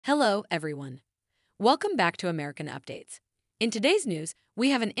Hello, everyone. Welcome back to American Updates. In today's news,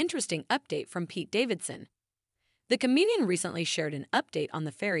 we have an interesting update from Pete Davidson. The comedian recently shared an update on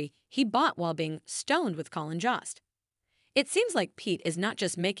the ferry he bought while being stoned with Colin Jost. It seems like Pete is not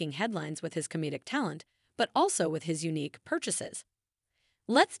just making headlines with his comedic talent, but also with his unique purchases.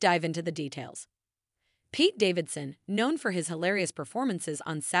 Let's dive into the details. Pete Davidson, known for his hilarious performances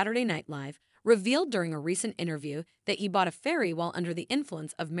on Saturday Night Live, revealed during a recent interview that he bought a ferry while under the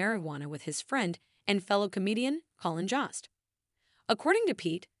influence of marijuana with his friend and fellow comedian Colin Jost. According to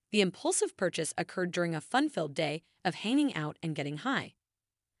Pete, the impulsive purchase occurred during a fun-filled day of hanging out and getting high.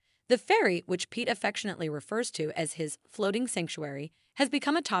 The ferry, which Pete affectionately refers to as his floating sanctuary, has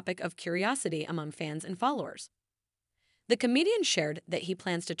become a topic of curiosity among fans and followers. The comedian shared that he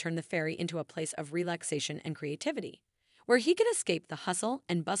plans to turn the ferry into a place of relaxation and creativity, where he can escape the hustle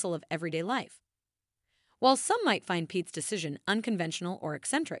and bustle of everyday life. While some might find Pete's decision unconventional or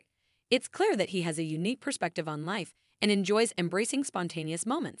eccentric, it's clear that he has a unique perspective on life and enjoys embracing spontaneous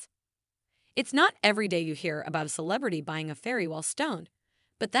moments. It's not every day you hear about a celebrity buying a ferry while stoned,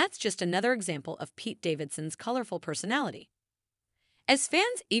 but that's just another example of Pete Davidson's colorful personality. As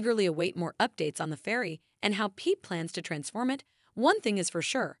fans eagerly await more updates on the ferry and how Pete plans to transform it, one thing is for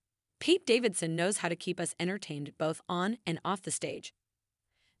sure: Pete Davidson knows how to keep us entertained both on and off the stage.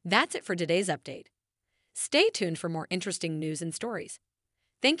 That's it for today's update. Stay tuned for more interesting news and stories.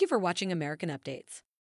 Thank you for watching American Updates.